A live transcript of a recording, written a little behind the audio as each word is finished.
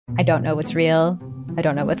I don't know what's real. I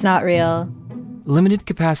don't know what's not real. Limited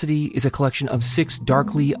Capacity is a collection of 6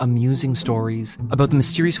 darkly amusing stories about the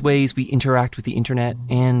mysterious ways we interact with the internet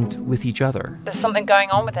and with each other. There's something going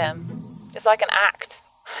on with him. It's like an act.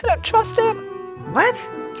 I don't trust him. What?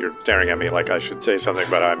 You're staring at me like I should say something,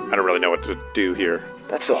 but I don't really know what to do here.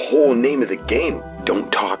 That's the whole name of the game.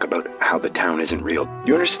 Don't talk about how the town isn't real.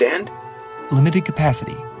 You understand? Limited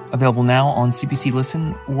Capacity. Available now on CBC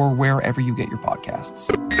Listen or wherever you get your podcasts.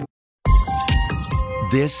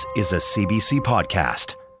 This is a CBC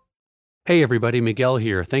podcast. Hey everybody, Miguel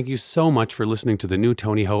here. Thank you so much for listening to the new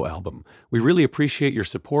Tony Ho album. We really appreciate your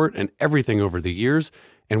support and everything over the years,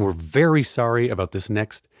 and we're very sorry about this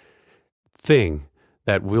next thing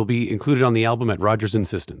that will be included on the album at Roger's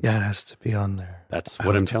insistence. Yeah, it has to be on there. That's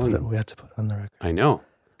what I'm telling you. We had to put it on the record. I know.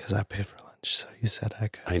 Because I paid for lunch, so you said I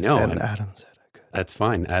could. I know. And Adam said I could. That's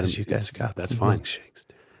fine. Adam, you guys got that's fine. Milkshakes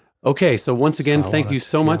too. Okay, so once again, So I thank wanted you to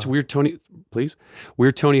so be much. on.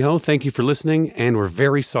 We're Tony Ho. Thank you for listening, and we're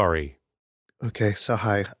very sorry. Okay, so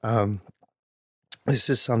hi. This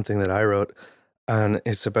is something that I wrote, and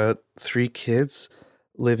it's about 3 kids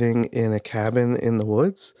living in a cabin in the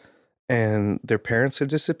woods, and their parents have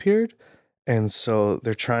disappeared, and so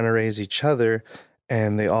they're trying to raise each other,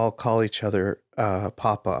 and they all call each other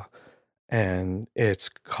Papa, and it's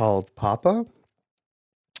called Papa,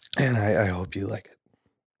 and I hope you like it.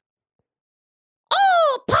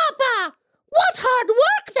 Oh, Papa! What hard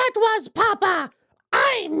work that was, Papa!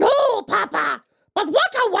 I know, Papa! But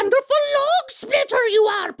what a wonderful log splitter you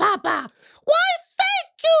are, Papa! Why,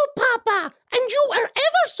 thank you, Papa! And you were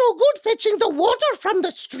ever so good fetching the water from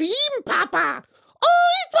the stream, Papa! Oh,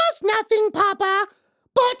 it was nothing, Papa!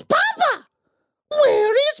 But, Papa!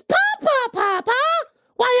 Where is Papa, Papa?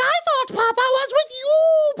 Why, I thought Papa was with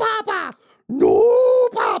you, Papa! No,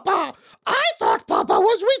 Papa! I thought Papa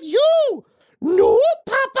was with you! No,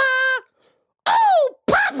 Papa! Oh,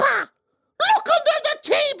 Papa! Look under the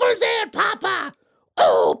table there, Papa!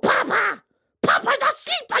 Oh, Papa! Papa's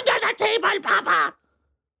asleep under the table, Papa!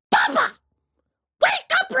 Papa!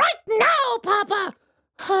 Wake up right now, Papa!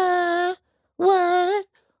 Huh? What?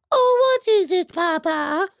 Oh, what is it,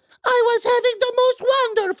 Papa? I was having the most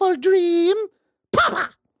wonderful dream.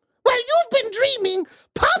 Papa! While you've been dreaming,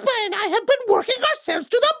 Papa and I have been working ourselves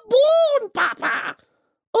to the bone, Papa!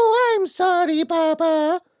 Oh, I'm sorry,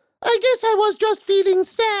 Papa. I guess I was just feeling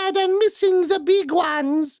sad and missing the big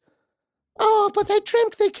ones. Oh, but I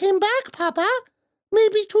dreamt they came back, Papa.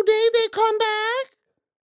 Maybe today they come back?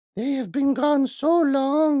 They have been gone so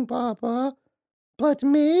long, Papa. But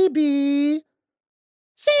maybe...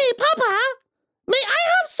 Say, Papa, may I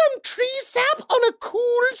have some tree sap on a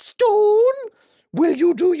cool stone? Will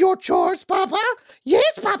you do your chores, Papa?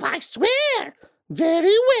 Yes, Papa, I swear.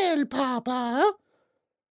 Very well, Papa.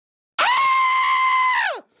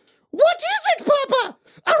 Ah! What is it, Papa?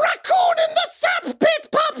 A raccoon in the sap pit,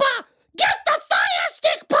 Papa! Get the fire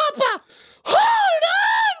stick, Papa! Hold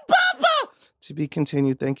on, Papa! To be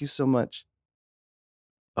continued. Thank you so much.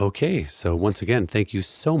 Okay, so once again, thank you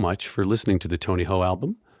so much for listening to the Tony Ho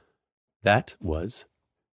album. That was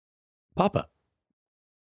Papa.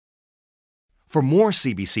 For more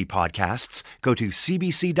CBC podcasts, go to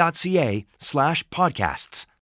cbc.ca/podcasts.